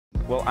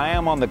Well, I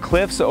am on the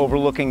cliffs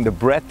overlooking the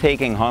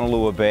breathtaking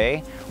Honolua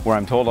Bay, where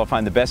I'm told I'll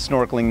find the best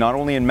snorkeling not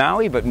only in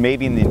Maui, but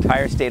maybe in the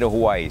entire state of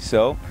Hawaii.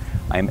 So,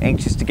 I am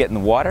anxious to get in the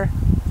water.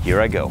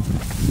 Here I go.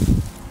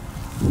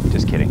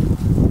 Just kidding.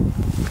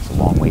 It's a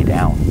long way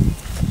down.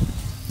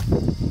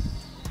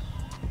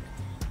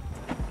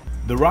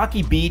 The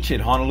rocky beach at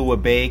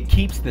Honolua Bay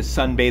keeps the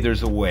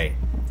sunbathers away.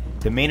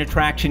 The main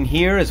attraction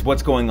here is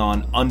what's going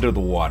on under the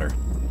water.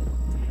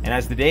 And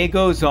as the day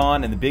goes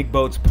on and the big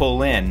boats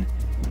pull in,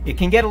 it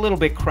can get a little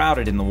bit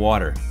crowded in the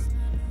water.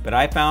 But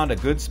I found a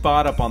good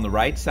spot up on the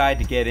right side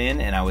to get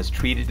in, and I was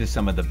treated to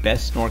some of the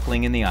best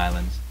snorkeling in the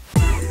islands.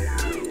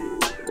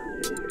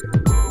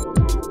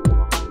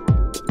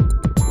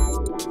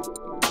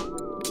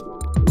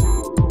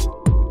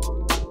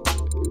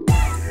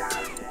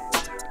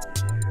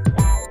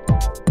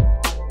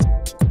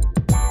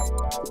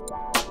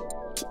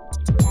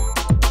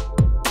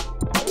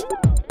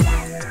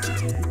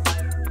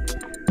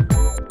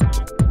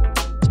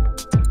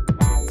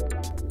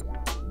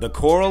 The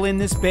coral in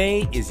this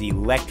bay is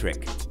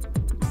electric,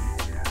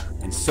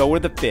 and so are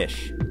the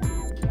fish.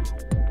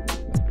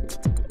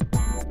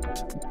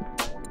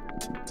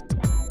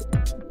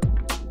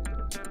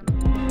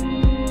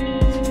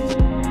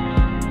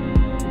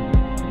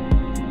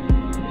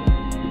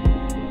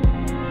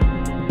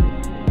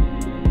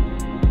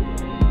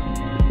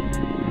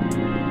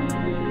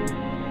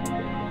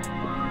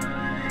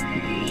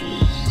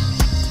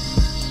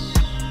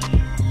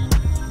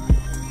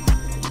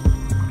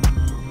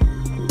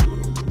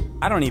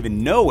 I don't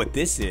even know what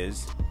this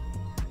is.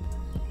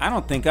 I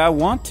don't think I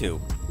want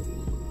to.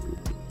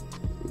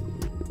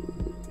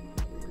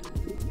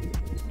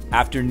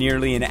 After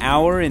nearly an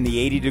hour in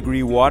the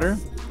 80-degree water,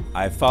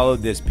 I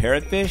followed this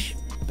parrotfish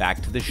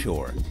back to the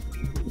shore.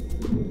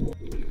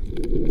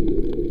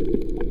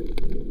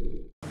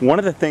 One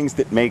of the things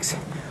that makes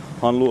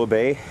Honolua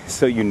Bay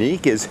so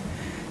unique is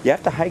you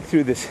have to hike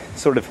through this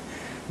sort of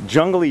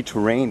jungly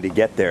terrain to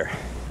get there.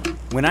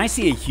 When I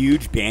see a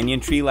huge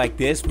banyan tree like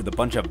this with a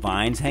bunch of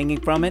vines hanging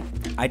from it,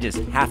 I just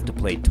have to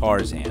play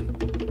Tarzan.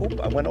 Oop,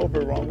 I went over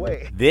the wrong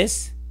way.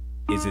 This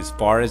is as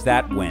far as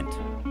that went.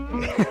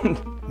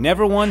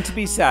 Never one to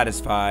be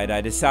satisfied, I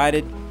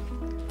decided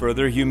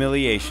further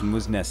humiliation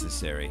was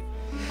necessary.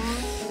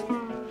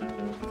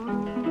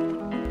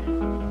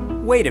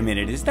 Wait a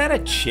minute, is that a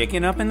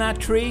chicken up in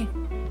that tree?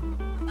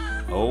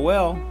 Oh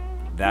well,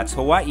 that's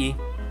Hawaii.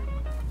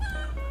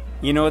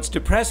 You know, it's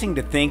depressing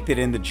to think that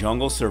in the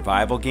jungle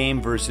survival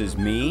game versus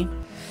me,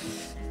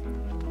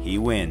 he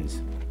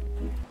wins.